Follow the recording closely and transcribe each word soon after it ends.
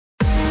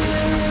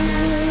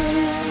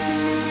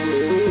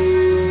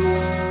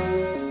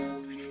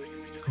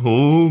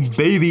Oh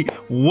baby,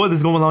 what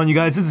is going on, you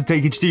guys? This is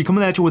TechHD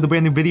coming at you with a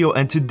brand new video,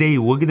 and today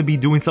we're going to be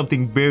doing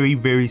something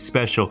very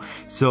special.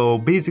 So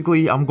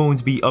basically I'm going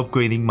to be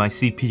upgrading my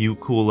CPU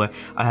cooler.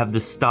 I have the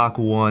stock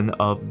one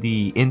of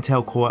the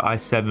Intel Core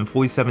i7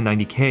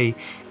 4790K,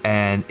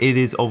 and it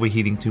is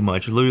overheating too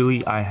much.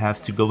 Literally, I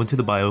have to go into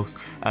the BIOS,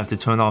 I have to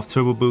turn off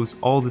turbo boost,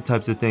 all the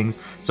types of things,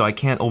 so I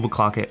can't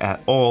overclock it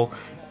at all.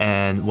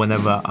 And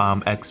whenever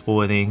I'm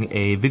exporting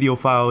a video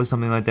file or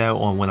something like that,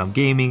 or when I'm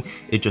gaming,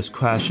 it just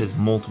crashes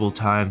multiple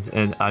times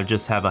and I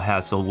just have a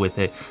hassle with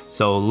it.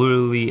 So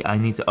literally I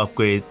need to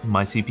upgrade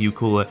my CPU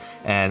cooler,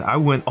 and I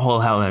went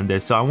all out on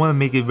this. So I want to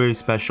make it very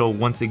special.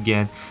 Once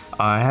again,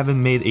 I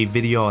haven't made a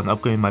video on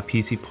upgrading my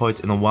PC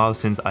parts in a while,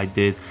 since I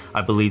did,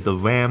 I believe, the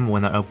RAM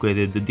when I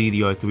upgraded the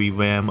DDR3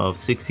 RAM of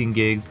 16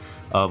 gigs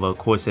of a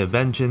Corsair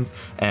Vengeance.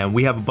 And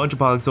we have a bunch of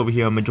products over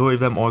here. A majority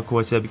of them are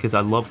Corsair because I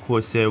love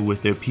Corsair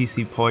with their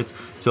PC parts.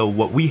 So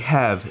what we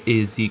have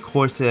is the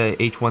Corsair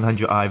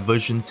H100i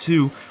version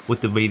 2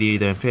 with the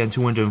radiator and fan,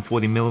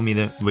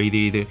 240mm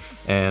radiator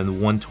and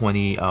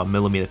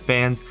 120mm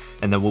fans.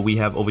 And then what we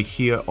have over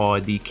here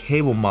are the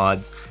cable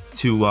mods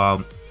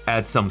to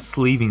add some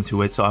sleeving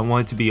to it. So I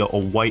want it to be a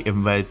white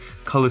and red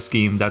color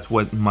scheme. That's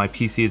what my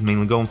PC is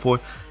mainly going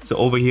for. So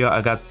over here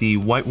I got the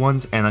white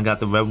ones and I got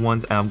the red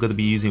ones, and I'm going to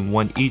be using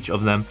one each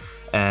of them,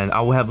 and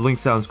I will have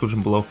links down in the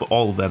description below for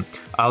all of them.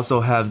 I also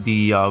have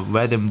the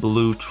red and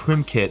blue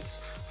trim kits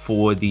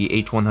for the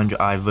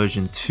H100i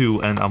version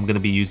 2, and I'm going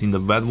to be using the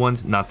red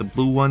ones, not the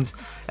blue ones.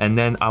 And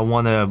then I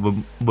want to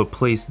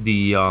replace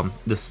the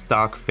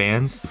stock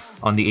fans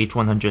on the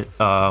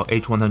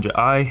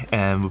H100i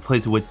and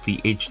replace it with the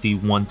HD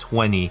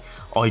 120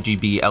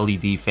 Rgb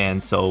LED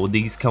fans. So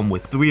these come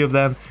with 3 of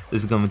them.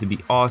 This is going to be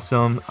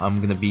awesome. I'm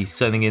going to be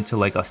setting it to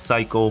like a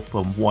cycle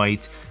from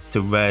white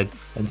to red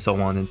and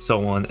so on and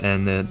so on,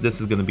 and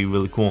this is going to be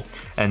really cool.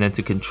 And then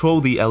to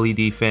control the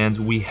LED fans,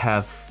 we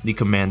have the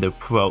Commander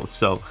Pro.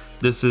 So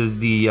this is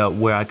the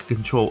where I can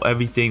control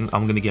everything.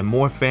 I'm going to get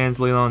more fans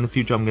later on in the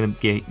future. I'm going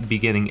to be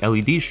getting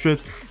LED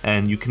strips,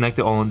 and you connect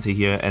it all into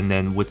here, and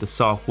then with the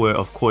software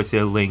of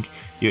Corsair Link,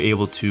 you're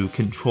able to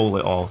control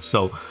it all.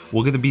 So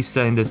we're going to be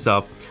setting this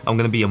up. I'm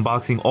going to be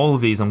unboxing all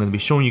of these. I'm going to be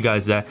showing you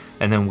guys that,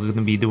 and then we're going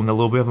to be doing a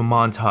little bit of a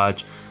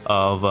montage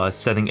of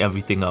setting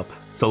everything up.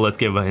 So let's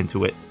get right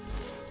into it.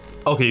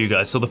 Okay, you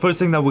guys, so the first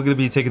thing that we're going to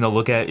be taking a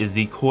look at is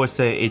the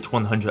Corsair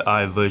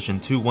H100i version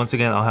 2. Once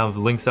again, I'll have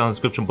links down in the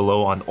description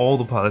below on all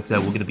the products that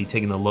we're going to be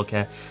taking a look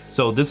at.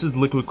 So this is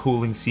liquid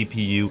cooling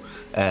CPU,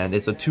 and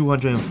it's a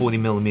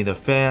 240mm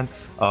fan,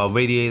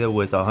 radiator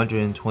with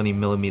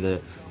 120mm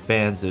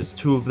fans. There's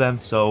 2 of them.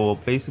 So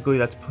basically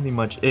that's pretty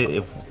much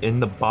it. In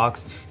the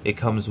box, it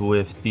comes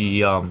with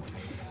the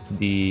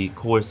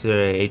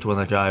Corsair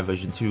H100i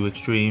version 2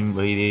 Extreme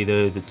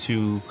radiator, the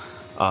 2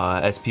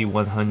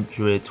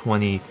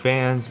 SP120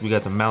 fans, we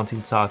got the mounting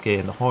socket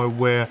and the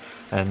hardware,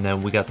 and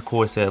then we got the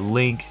Corsair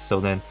Link. So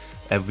then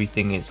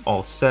everything is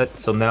all set.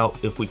 So now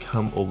if we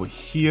come over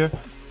here,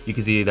 you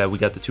can see that we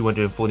got the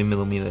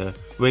 240mm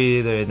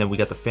radiator, and then we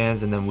got the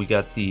fans, and then we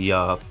got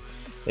the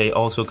it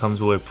also comes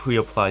with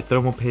pre-applied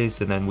thermal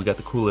paste, and then we got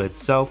the cooler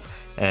itself.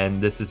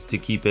 And this is to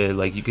keep it,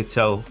 like you could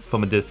tell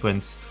from a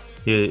difference,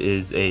 here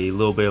is a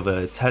little bit of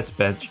a test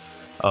bench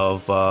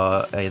of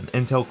an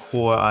Intel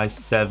Core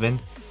i7.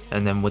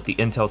 And then with the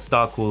Intel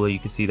stock cooler, you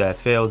can see that it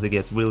fails, it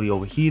gets really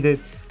overheated.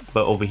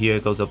 But over here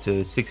it goes up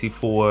to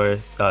 64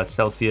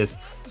 Celsius.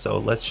 So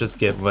let's just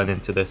get right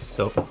into this.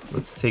 So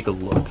let's take a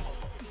look.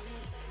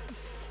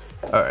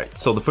 Alright,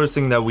 so the first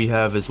thing that we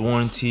have is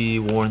warranty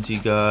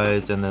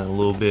guides, and then a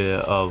little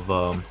bit of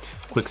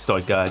quick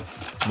start guide.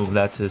 Move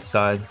that to the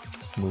side,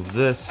 move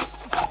this.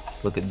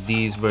 Let's look at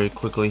these very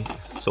quickly.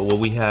 So what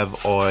we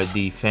have are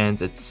the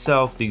fans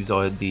itself. These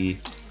are the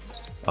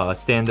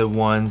standard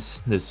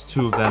ones. There's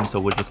 2 of them,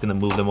 so we're just gonna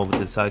move them over to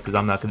the side because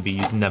I'm not gonna be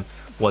using them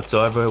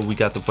whatsoever. We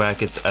got the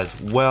brackets as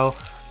well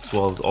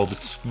as all the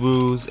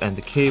screws and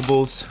the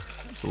cables,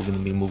 so we're gonna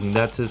be moving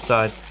that to the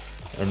side.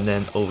 And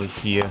then over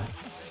here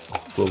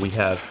where we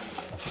have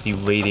the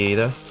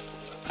radiator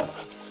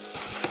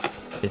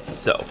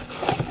itself,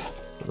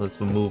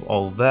 let's remove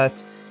all of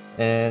that,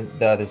 and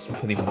that is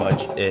pretty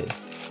much it.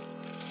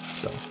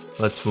 So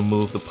let's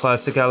remove the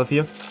plastic out of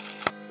here.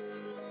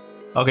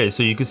 Okay,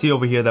 so you can see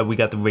over here that we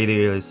got the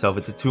radiator itself.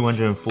 It's a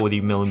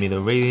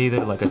 240mm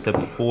radiator, like I said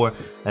before.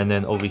 And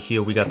then over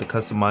here we got the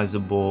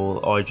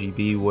customizable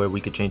RGB, where we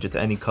could change it to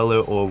any color,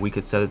 or we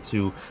could set it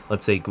to,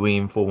 let's say,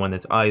 green for when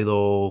it's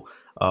idle,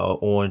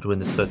 orange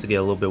when it starts to get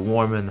a little bit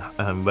warm, and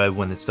red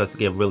when it starts to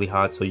get really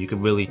hot. So you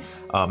can really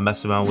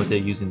mess around with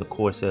it using the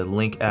Corsair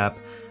Link app,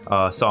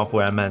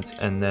 software I meant.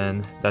 And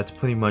then that's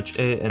pretty much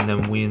it. And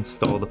then we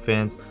install the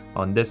fans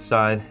on this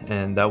side,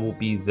 and that will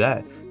be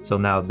that. So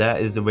now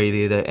that is the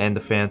radiator and the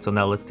fan. So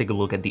now let's take a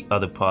look at the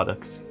other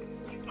products.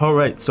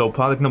 Alright, so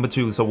product number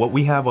 2. So what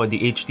we have are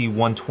the HD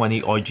 120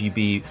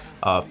 Rgb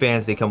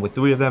fans. They come with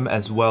 3 of them,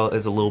 as well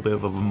as a little bit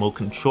of a remote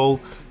control,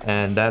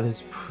 and that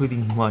is pretty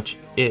much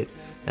it.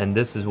 And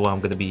this is what I'm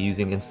going to be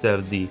using instead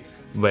of the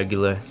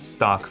regular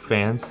stock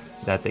fans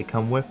that they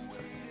come with.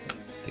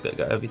 think I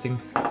got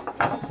everything.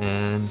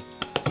 And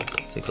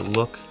let's take a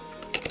look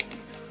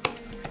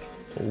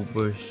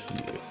over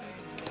here.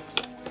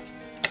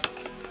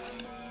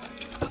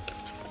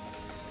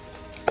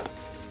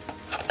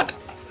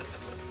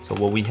 So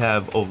what we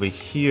have over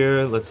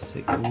here, let's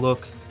take a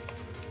look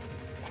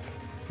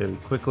very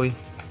quickly.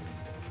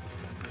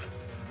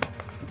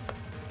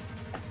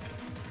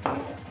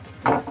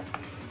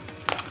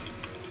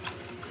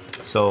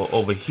 So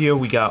over here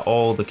we got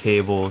all the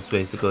cables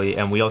basically,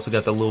 and we also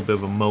got the little bit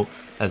of remote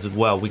as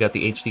well. We got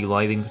the HD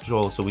lighting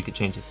control, so we could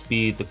change the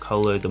speed, the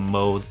color, the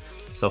mode,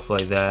 stuff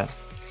like that.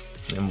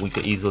 And we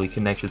could easily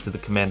connect it to the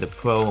Commander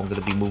Pro. I'm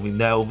going to be moving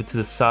that over to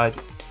the side.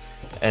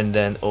 And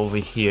then over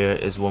here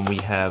is when we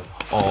have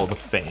all the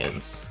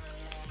fans.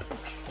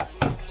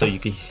 So you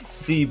can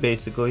see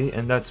basically,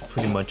 and that's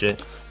pretty much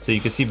it. So you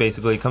can see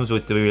basically it comes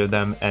with 3 of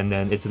them, and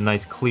then it's a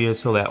nice clear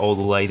so that all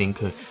the lighting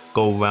could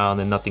go around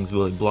and nothing's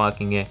really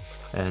blocking it.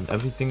 And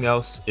everything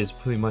else is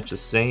pretty much the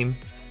same.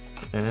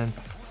 And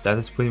that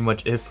is pretty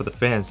much it for the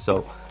fans.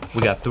 So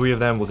we got 3 of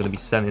them. We're going to be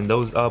setting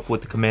those up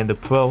with the Commander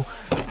Pro.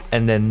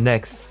 And then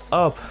next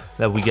up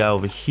that we got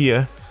over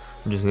here,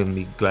 I'm just going to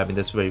be grabbing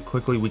this very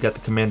quickly. We got the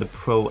Commander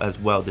Pro as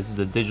well. This is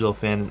the digital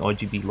fan and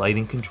Rgb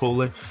lighting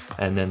controller.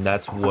 And then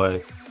that's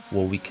what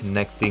we'll be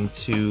connecting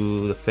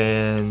to the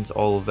fans,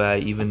 all of that,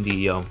 even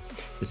the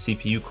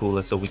CPU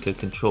cooler, so we could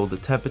control the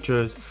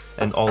temperatures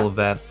and all of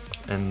that.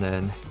 And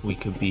then we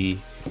could be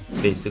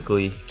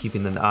basically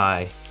keeping an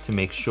eye to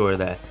make sure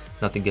that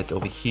nothing gets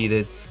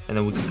overheated, and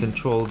then we can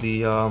control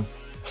the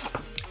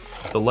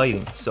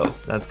lighting. So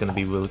that's gonna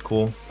be really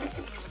cool.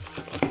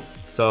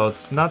 So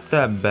it's not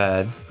that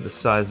bad, the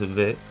size of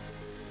it,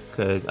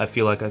 because I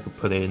feel like I could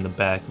put it in the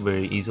back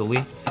very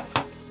easily.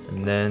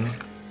 And then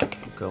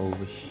go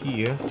over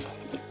here,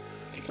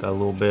 got a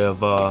little bit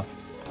of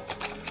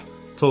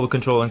total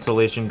control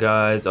installation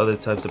guides, other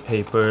types of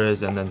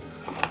papers, and then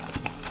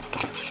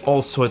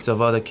all sorts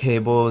of other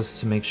cables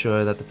to make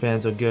sure that the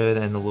fans are good,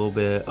 and a little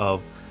bit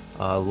of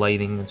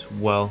lighting as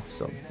well.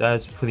 So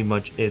that's pretty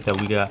much it that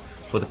we got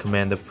for the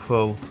Commander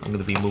Pro. I'm going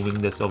to be moving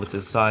this over to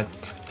the side.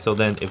 So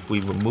then if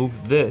we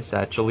remove this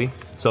actually,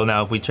 so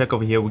now if we check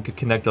over here, we could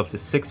connect up to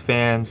 6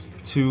 fans,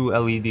 2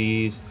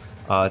 LEDs,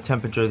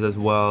 temperatures as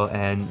well,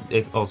 and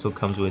it also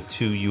comes with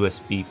 2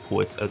 USB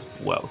ports as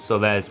well. So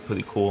that is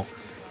pretty cool.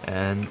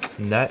 And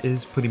that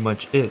is pretty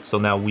much it. So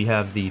now we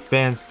have the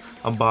fans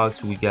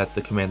unboxed, we got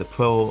the Commander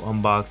Pro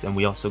unboxed, and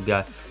we also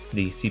got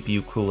the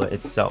CPU cooler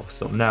itself.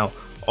 So now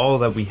all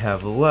that we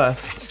have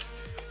left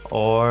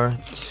are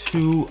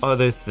 2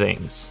 other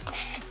things.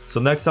 So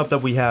next up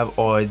that we have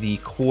are the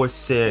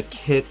Corsair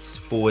kits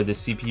for the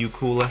CPU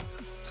cooler.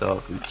 So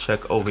if we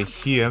check over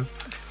here,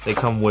 they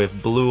come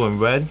with blue and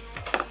red.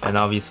 And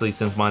obviously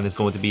since mine is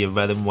going to be a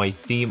red and white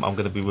theme, I'm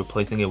going to be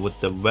replacing it with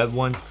the red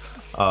ones.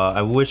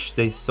 I wish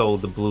they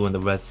sold the blue and the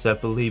red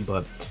separately,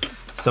 but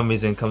for some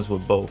reason it comes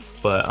with both.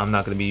 But I'm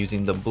not going to be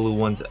using the blue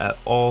ones at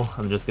all.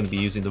 I'm just going to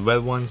be using the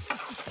red ones,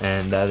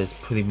 and that is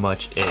pretty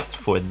much it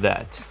for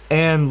that.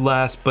 And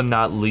last but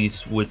not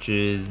least, which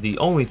is the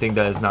only thing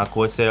that is not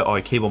Corsair,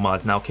 are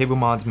CableMods. Now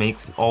CableMods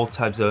makes all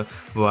types of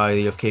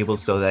variety of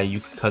cables so that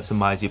you can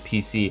customize your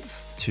PC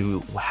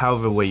to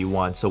however way you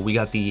want. So we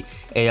got the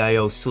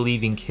AIO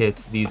sleeving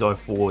kits. These are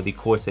for the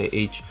Corsair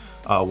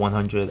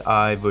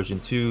H100i version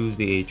 2s,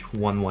 the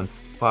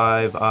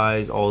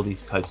H115i's, all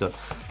these types of.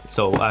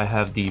 So I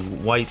have the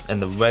white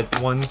and the red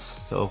ones.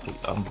 So if we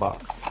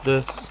unbox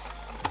this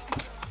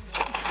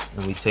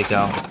and we take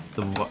out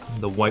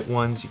the white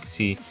ones, you can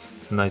see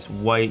it's a nice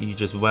white. You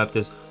just wrap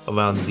this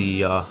around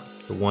the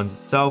ones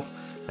itself,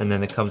 and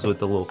then it comes with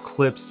the little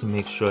clips to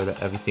make sure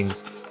that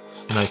everything's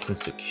nice and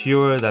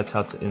secure. That's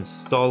how to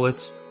install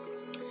it.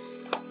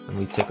 And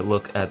we take a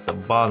look at the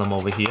bottom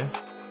over here.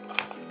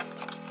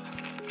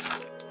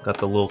 Got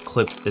the little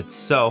clips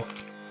itself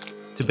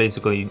to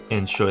basically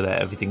ensure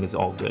that everything is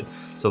all good.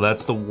 So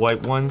that's the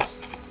white ones.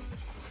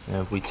 And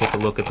if we take a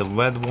look at the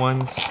red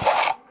ones,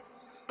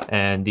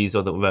 and these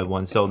are the red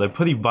ones. So they're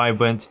pretty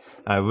vibrant.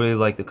 I really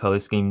like the color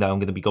scheme that I'm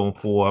going to be going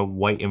for.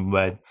 White and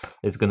red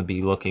is going to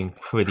be looking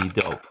pretty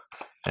dope.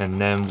 And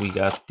then we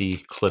got the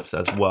clips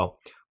as well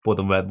for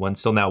the red one.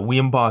 So now we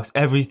unbox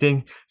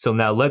everything. So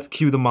now let's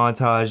cue the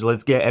montage.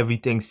 Let's get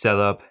everything set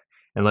up,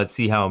 and let's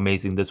see how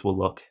amazing this will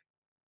look.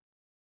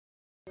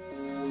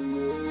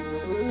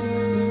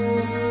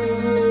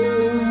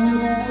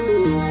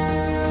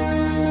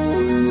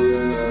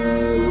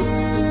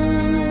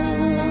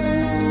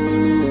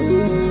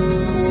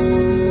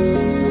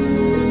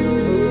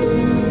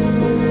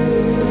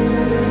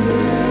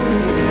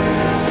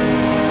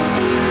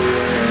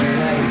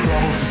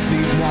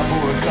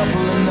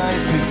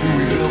 To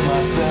rebuild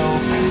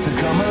myself, to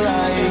come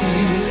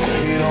alive.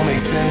 It all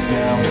makes sense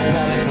now,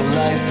 now that the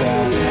lights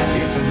out.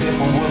 It's a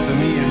different world to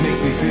me, it makes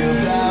me feel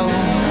down.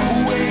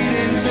 Wait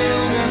until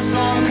the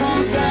storm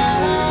comes down,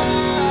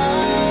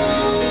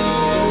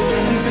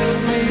 until the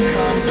sleep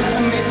comes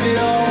and makes it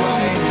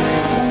alright.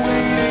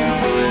 Waiting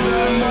for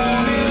the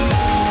morning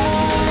light.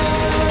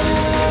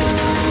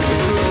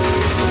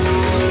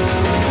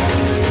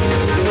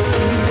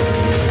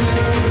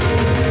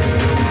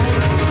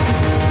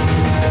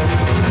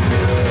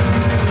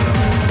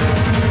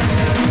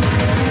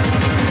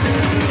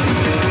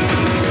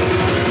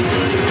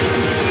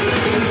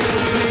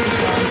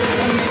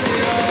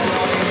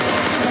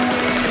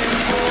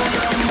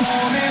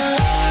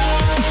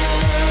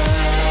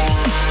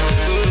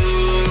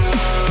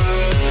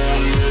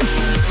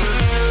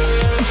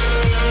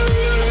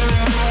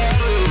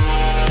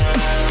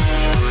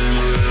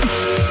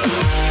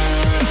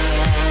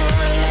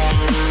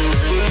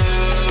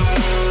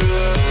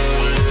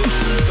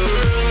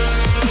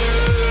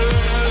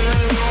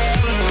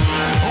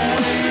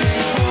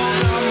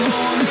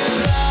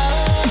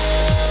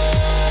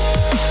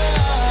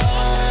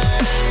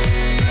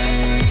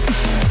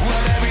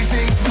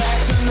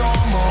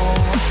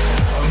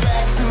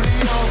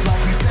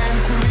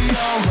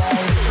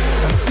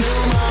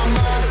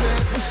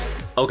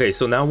 Okay,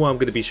 so now what I'm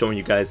going to be showing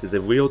you guys is a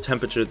real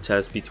temperature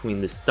test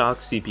between the stock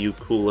CPU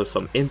cooler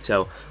from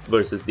Intel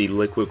versus the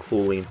liquid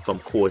cooling from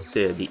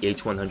Corsair, the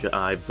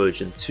H100i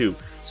version 2.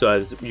 So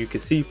as you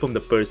can see from the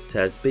first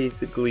test,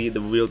 basically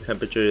the real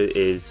temperature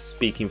is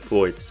speaking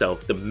for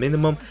itself. The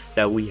minimum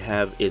that we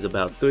have is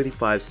about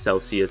 35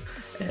 Celsius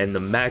and the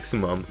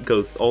maximum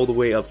goes all the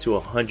way up to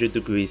 100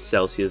 degrees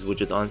Celsius,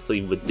 which is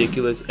honestly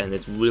ridiculous and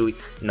it's really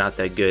not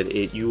that good.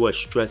 You are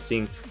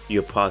stressing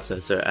your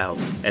processor out.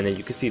 And then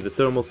you can see the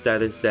thermal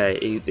status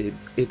that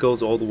it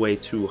goes all the way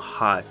to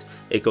hot.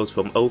 It goes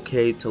from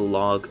okay to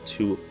log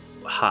to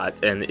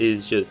hot, and it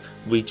is just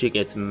reaching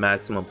its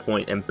maximum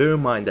point. And bear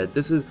in mind that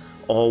this is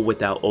all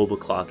without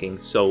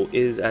overclocking, so it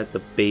is at the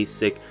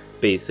basic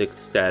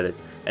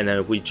status. And then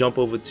if we jump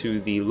over to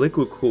the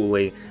liquid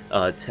cooling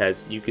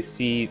test, you can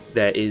see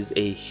that is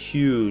a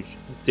huge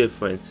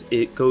difference.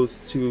 It goes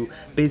to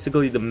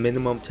basically the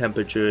minimum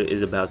temperature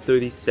is about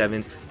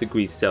 37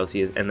 degrees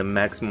Celsius and the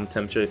maximum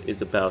temperature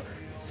is about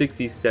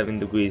 67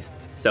 degrees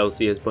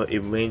Celsius, but it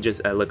ranges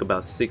at like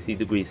about 60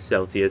 degrees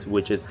Celsius,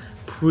 which is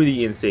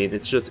pretty insane.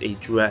 It's just a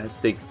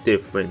drastic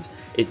difference.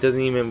 It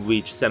doesn't even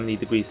reach 70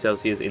 degrees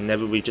Celsius. It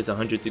never reaches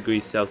 100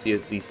 degrees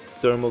Celsius. The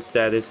thermal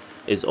status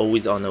is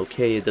always on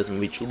okay. It doesn't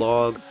reach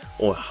log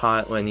or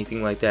hot or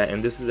anything like that,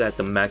 and this is at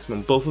the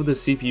maximum. Both of the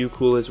CPU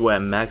coolers were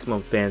at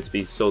maximum fan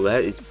speed, so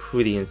that is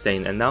pretty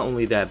insane. And not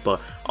only that,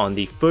 but on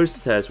the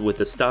first test with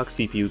the stock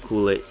CPU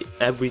cooler,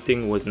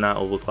 everything was not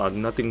overclocked.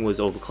 Nothing was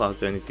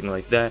overclocked or anything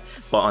like that.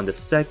 But on the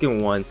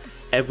second one,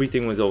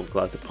 everything was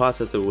overclocked. The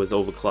processor was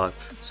overclocked.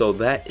 So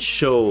that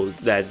shows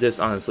that this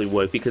honestly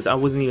worked, because I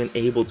wasn't even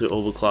able to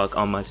overclock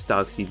on my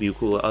stock CPU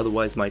cooler,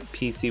 otherwise my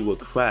PC would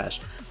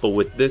crash. But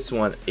with this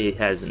one, it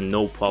has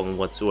no problem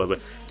whatsoever.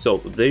 So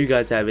there you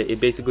guys have it. It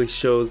basically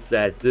shows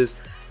that this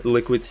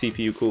liquid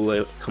CPU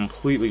cooler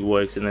completely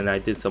works, and then I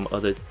did some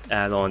other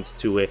add-ons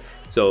to it.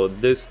 So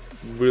this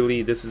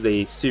is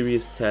a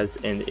serious test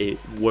and it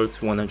works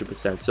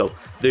 100%. So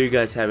there you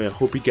guys have it. I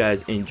hope you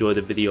guys enjoyed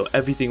the video.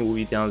 Everything will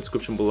be down in the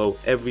description below.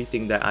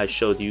 Everything that I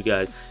showed you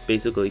guys,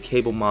 basically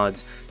cable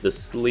mods, the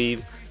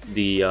sleeves,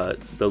 the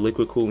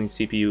liquid cooling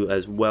CPU,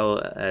 as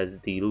well as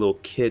the little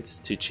kits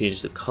to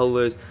change the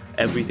colors.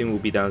 Everything will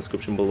be down in the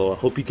description below. I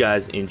hope you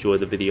guys enjoyed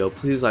the video.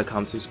 Please like,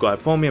 comment, subscribe.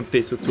 Follow me on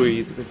Facebook,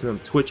 Twitter, YouTube,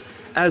 Instagram, Twitch.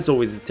 As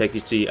always, it's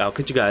TechHD. I'll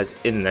catch you guys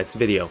in the next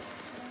video.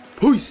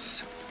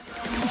 Peace!